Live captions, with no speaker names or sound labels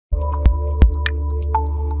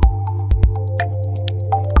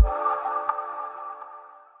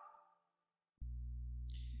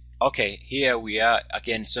Okay, here we are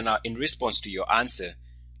again. So now in response to your answer,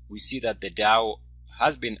 we see that the Dow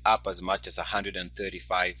has been up as much as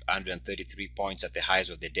 135, 133 points at the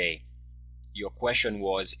highs of the day. Your question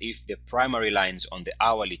was if the primary lines on the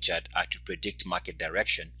hourly chart are to predict market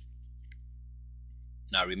direction.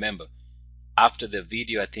 Now remember, after the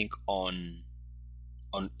video, I think on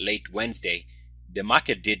late Wednesday, the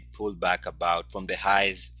market did pull back about from the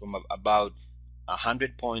highs from about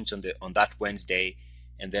 100 points on that Wednesday,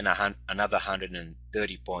 and then another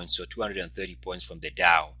 130 points, so 230 points from the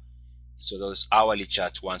Dow. So those hourly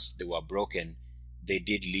charts, once they were broken, they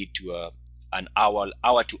did lead to an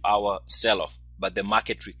hour-to-hour sell-off, but the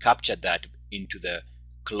market recaptured that into the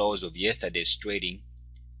close of yesterday's trading.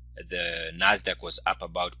 The Nasdaq was up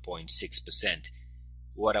about 0.6%.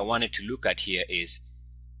 What I wanted to look at here is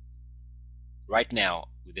right now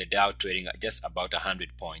with the Dow trading at just about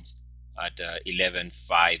 100 points at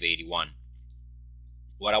 11,581.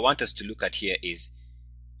 What I want us to look at here is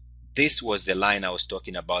this was the line I was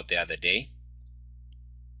talking about the other day,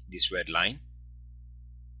 this red line.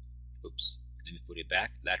 Oops, let me put it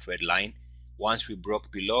back. That red line, once we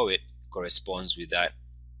broke below it, corresponds with that.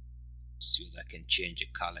 Let's see if I can change the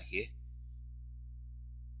color here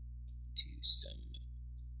to some.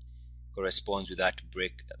 Corresponds with that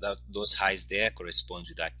break. Those highs there corresponds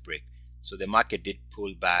with that break. So the market did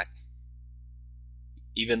pull back,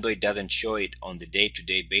 even though it doesn't show it on the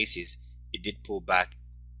day-to-day basis. It did pull back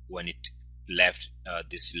when it left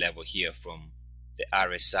this level here from the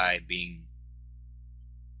RSI being,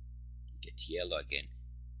 get yellow again,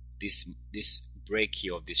 this break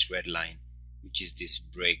here of this red line, which is this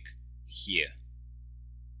break here,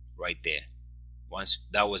 right there. Once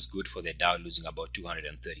that was good for the Dow, losing about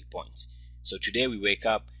 230 points. So today we wake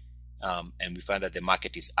up and we find that the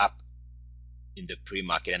market is up in the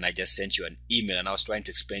pre-market, and I just sent you an email and I was trying to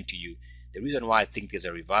explain to you the reason why I think there's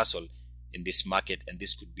a reversal in this market and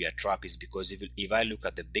this could be a trap is because if I look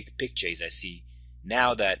at the big picture, is I see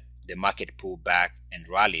now that the market pulled back and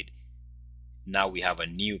rallied, now we have a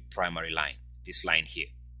new primary line, this line here,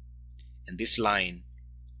 and this line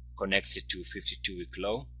connects it to 52-week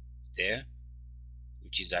low there,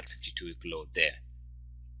 which is at 52-week low there.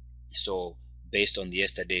 So based on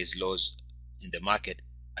yesterday's lows in the market,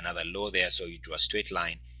 another low there, so you draw a straight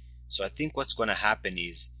line. So I think what's going to happen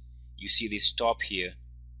is you see this top here,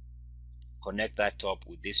 connect that top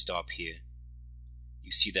with this top here.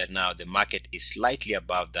 You see that now the market is slightly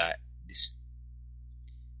above that,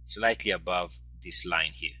 slightly above this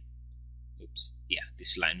line here. Oops, yeah,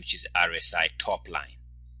 this line, which is RSI top line.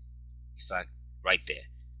 In fact, right there.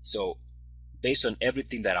 So based on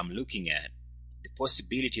everything that I'm looking at, the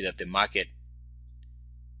possibility that the market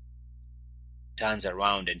turns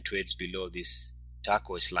around and trades below this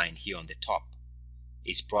turquoise line here on the top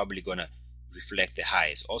is probably going to reflect the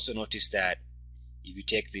highs. Also notice that if you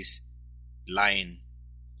take this line,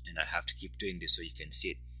 and I have to keep doing this so you can see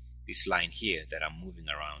it, this line here that I'm moving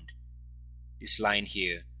around, this line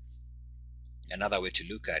here, another way to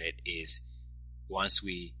look at it is once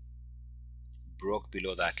we broke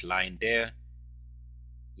below that line there,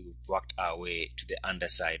 we've worked our way to the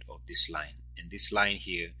underside of this line, and this line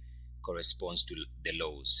here corresponds to the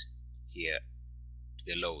lows here, to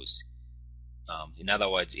the lows. In other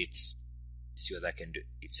words, it's, see what I can do,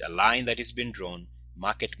 it's a line that has been drawn,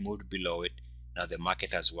 market moved below it, now the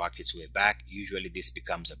market has worked its way back. Usually this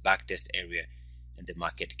becomes a backtest area and the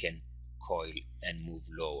market can coil and move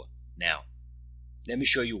lower. Now let me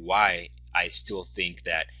show you why I still think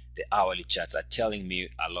that the hourly charts are telling me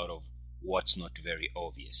a lot of what's not very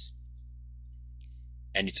obvious,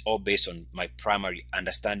 and it's all based on my primary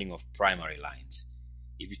understanding of primary lines.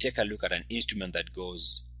 If you take a look at an instrument that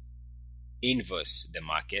goes inverse the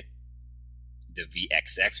market, the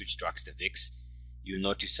VXX, which tracks the VIX, you'll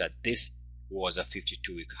notice that this was a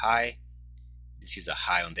 52-week high. This is a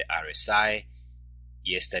high on the RSI.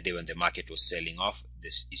 Yesterday when the market was selling off,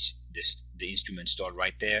 the instrument stalled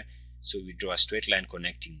right there. So we draw a straight line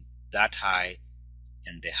connecting that high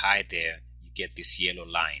and the high there. You get this yellow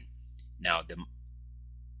line. Now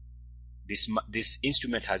this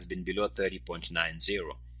instrument has been below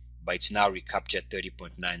 30.90, but it's now recaptured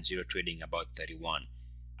 30.90, trading about 31.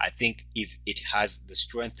 I think if it has the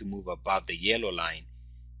strength to move above the yellow line,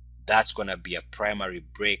 that's going to be a primary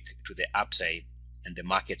break to the upside, and the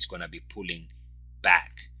market's going to be pulling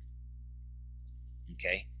back.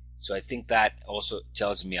 Okay, so I think that also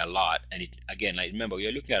tells me a lot. And it, again, like remember,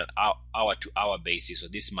 we're looking at an hour-to-hour basis, so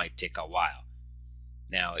this might take a while.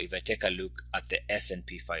 Now, if I take a look at the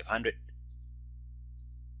S&P 500,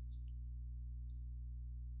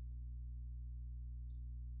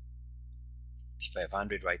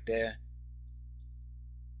 right there,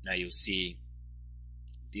 Now you'll see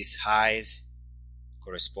these highs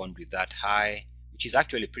correspond with that high, which is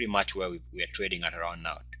actually pretty much where we are trading at around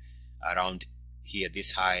now. Around here,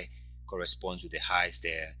 this high corresponds with the highs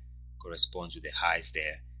there, corresponds with the highs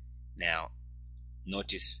there. Now,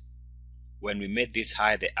 notice when we made this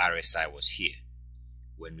high, the RSI was here.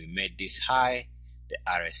 When we made this high, the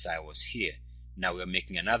RSI was here. Now we're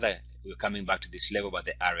making we're coming back to this level, but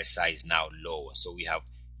the RSI is now lower. So we have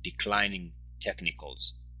declining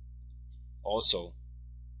technicals. Also,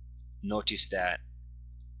 notice that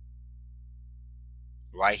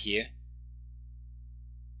right here,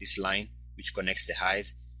 this line which connects the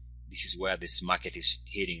highs, this is where this market is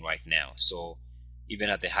hitting right now. So even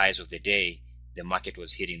at the highs of the day, the market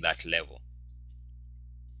was hitting that level.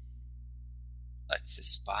 That's a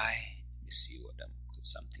SPY. Let me see what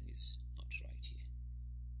because something is not right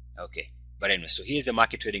here. Okay, but anyway, so here's the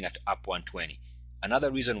market trading at up 120.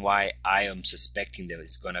 Another reason why I am suspecting there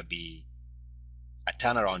is going to be a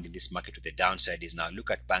turnaround in this market to the downside is now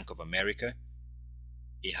look at Bank of America.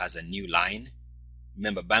 It has a new line.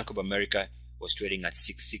 Remember, Bank of America was trading at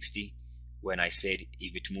 660 when I said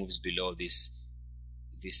if it moves below this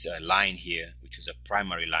line here, which was a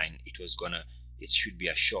primary line, it should be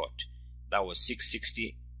a short. That was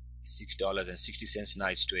 660, $6.60. Now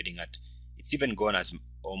it's trading at, it's even gone as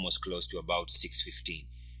almost close to about 615.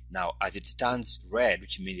 Now, as it stands red,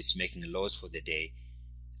 which means it's making lows for the day,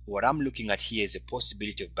 what I'm looking at here is a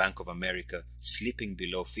possibility of Bank of America slipping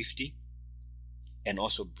below 50 and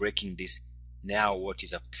also breaking this now what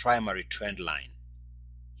is a primary trend line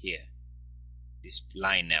here. This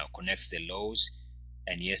line now connects the lows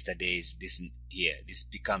and yesterday's this here. This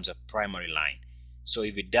becomes a primary line. So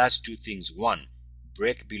if it does two things, one,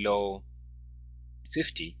 break below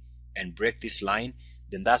 50 and break this line,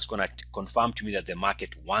 then that's going to confirm to me that the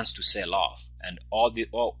market wants to sell off. And all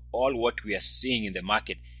what we are seeing in the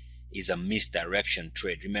market is a misdirection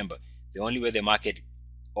trade. Remember, the only way the market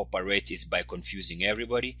operates is by confusing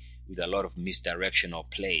everybody with a lot of misdirectional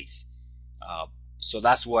plays. So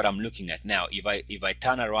that's what I'm looking at now. If I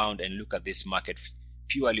turn around and look at this market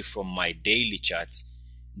purely from my daily charts,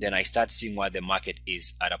 then I start seeing why the market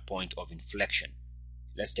is at a point of inflection.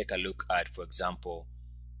 Let's take a look at, for example,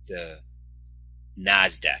 the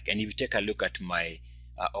Nasdaq. And if you take a look at my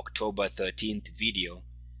October 13th video,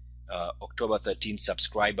 October 13th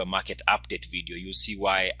subscriber market update video, you'll see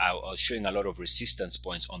why I was showing a lot of resistance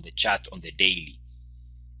points on the chart on the daily.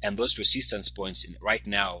 And those resistance points right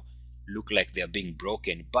now look like they're being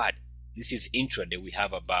broken, but this is intraday. We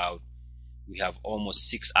have almost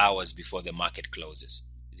 6 hours before the market closes.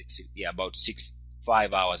 Yeah, about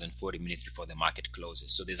 5 hours and 40 minutes before the market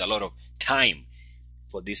closes. So there's a lot of time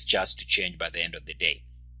for these charts to change by the end of the day.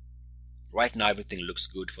 Right now everything looks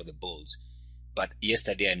good for the bulls, but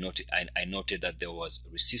yesterday I noted that there was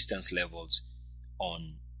resistance levels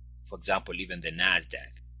on, for example, even the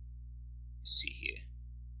Nasdaq. Let's see here,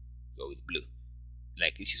 go with blue.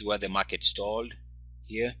 Like this is where the market stalled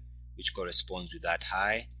here, which corresponds with that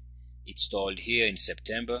high. It stalled here in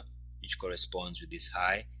September, which corresponds with this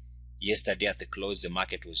high. Yesterday at the close, the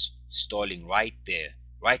market was stalling right there.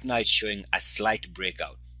 Right now it's showing a slight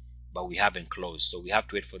breakout, but we haven't closed. So we have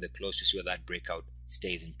to wait for the close to see whether that breakout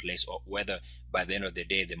stays in place or whether by the end of the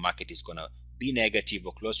day the market is going to be negative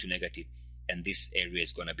or close to negative, and this area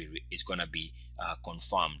is going to be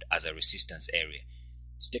confirmed as a resistance area.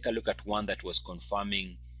 Let's take a look at one that was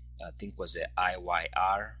confirming, I think was the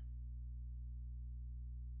IYR,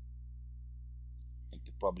 and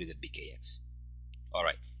probably the BKX. All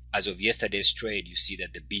right. As of yesterday's trade, you see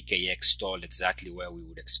that the BKX stalled exactly where we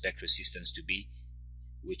would expect resistance to be,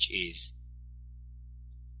 which is,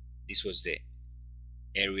 this was the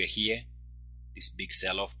area here, this big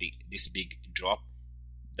sell-off, this big drop.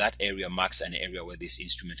 That area marks an area where this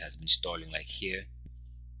instrument has been stalling, like here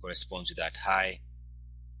corresponds to that high,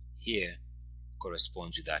 here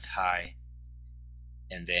corresponds to that high,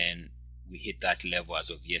 and then we hit that level as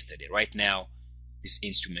of yesterday. Right now, this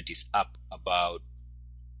instrument is up about,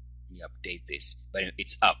 let me update this, but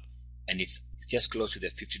it's up and it's just close to the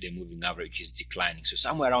 50-day moving average, which is declining. So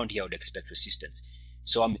somewhere around here I would expect resistance.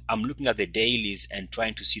 So I'm looking at the dailies and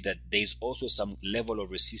trying to see that there's also some level of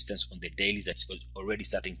resistance on the dailies that's already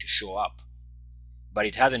starting to show up, but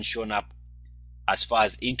it hasn't shown up as far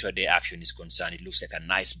as intraday action is concerned. It looks like a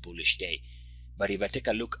nice bullish day. But if I take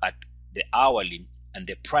a look at the hourly and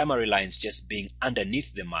the primary lines just being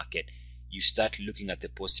underneath the market, you start looking at the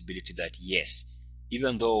possibility that yes,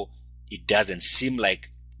 even though it doesn't seem like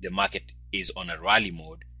the market is on a rally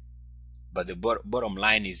mode, but the bottom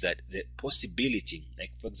line is that the possibility,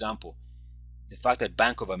 like for example, the fact that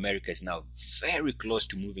Bank of America is now very close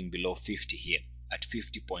to moving below 50 here at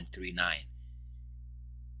 50.39.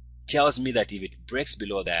 Tells me that if it breaks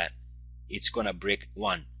below that, it's going to break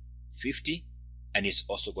 50, and it's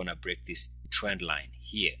also going to break this trend line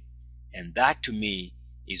here. And that to me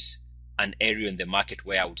is an area in the market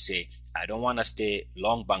where I would say I don't want to stay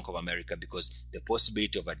long Bank of America, because the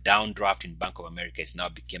possibility of a downdraft in Bank of America is now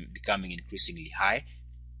becoming increasingly high.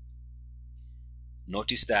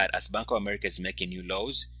 Notice that as Bank of America is making new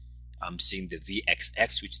lows, I'm seeing the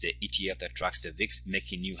VXX, which is the ETF that tracks the VIX,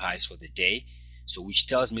 making new highs for the day. So which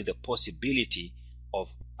tells me the possibility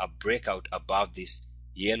of a breakout above this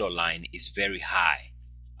yellow line is very high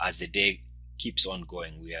as the day keeps on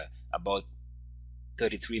going. We are about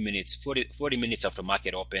 40 minutes after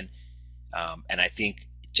market open, and I think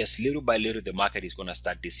just little by little the market is going to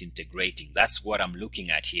start disintegrating. That's what I'm looking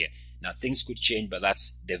at here. Now things could change, but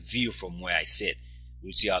that's the view from where I sit.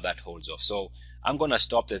 We'll see how that holds off. So I'm going to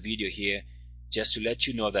stop the video here just to let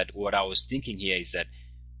you know that what I was thinking here is that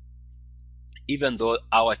even though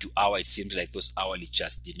hour to hour it seems like those hourly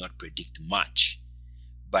charts did not predict much,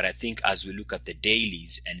 but I think as we look at the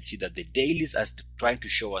dailies and see that the dailies are trying to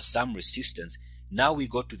show us some resistance, now we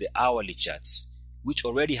go to the hourly charts, which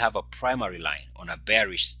already have a primary line on a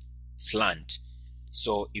bearish slant.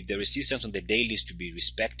 So if the resistance on the daily is to be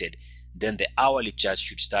respected, then the hourly charts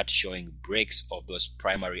should start showing breaks of those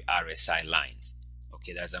primary RSI lines.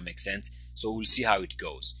 Okay, does that make sense? So we'll see how it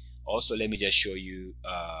goes. Also, let me just show you,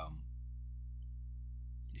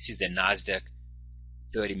 this is the NASDAQ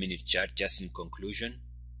 30-minute chart just in conclusion.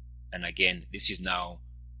 And again, this is now,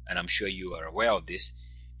 and I'm sure you are aware of this,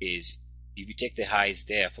 is if you take the highs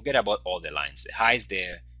there, forget about all the lines. The highs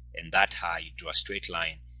there and that high, you draw a straight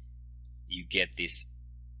line, you get this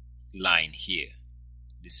line here,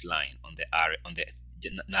 this line on the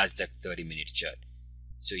NASDAQ 30-minute chart.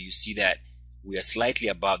 So you see that we are slightly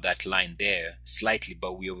above that line there, slightly,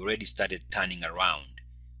 but we already started turning around.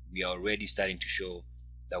 We are already starting to show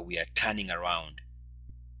that we are turning around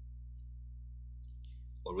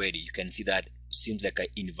already. You can see that seems like an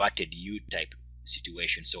inverted U type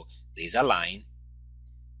situation. So there's a line.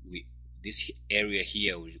 This area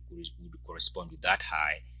here would correspond with that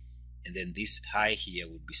high, and then this high here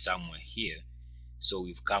would be somewhere here. So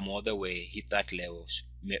we've come all the way, hit that level,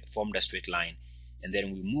 formed a straight line, and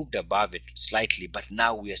then we moved above it slightly, but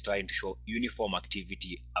now we are starting to show uniform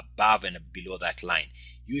activity above and below that line.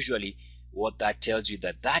 Usually what that tells you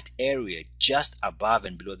that that area just above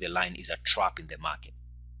and below the line is a trap in the market.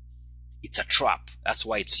 It's a trap. That's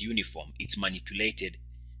why it's uniform. It's manipulated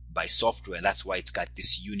by software, and that's why it's got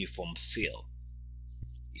this uniform feel.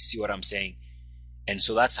 You see what I'm saying? And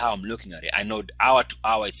so that's how I'm looking at it. I know hour to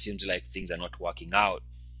hour it seems like things are not working out,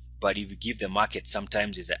 but if you give the market,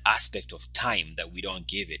 sometimes there's an aspect of time that we don't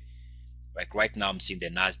give it. Like right now I'm seeing the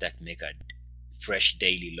NASDAQ make a fresh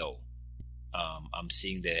daily low. I'm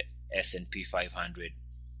seeing the S&P 500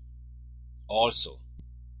 also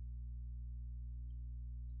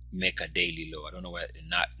make a daily low. I don't know where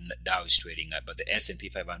Dow is trading at, but the S&P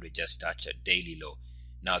 500 just touched a daily low.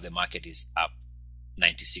 Now the market is up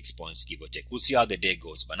 96 points, give or take. We'll see how the day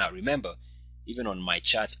goes. But now remember, even on my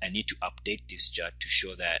charts, I need to update this chart to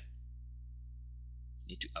show that. I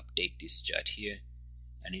need to update this chart here.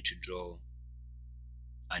 I need to draw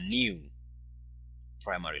a new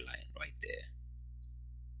primary line right there.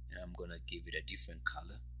 And I'm going to give it a different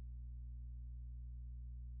color.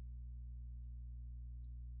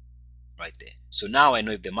 Right there. So now I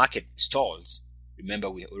know if the market stalls, remember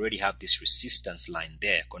we already have this resistance line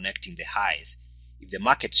there connecting the highs. If the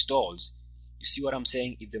market stalls, you see what I'm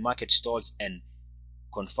saying? If the market stalls and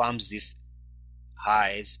confirms these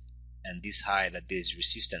highs and this high that there's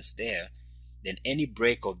resistance there, then any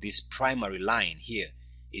break of this primary line here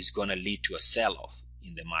is going to lead to a sell-off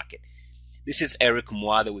in the market. This is Eric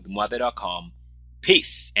Mwatha with Mwatha.com.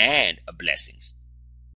 Peace and blessings.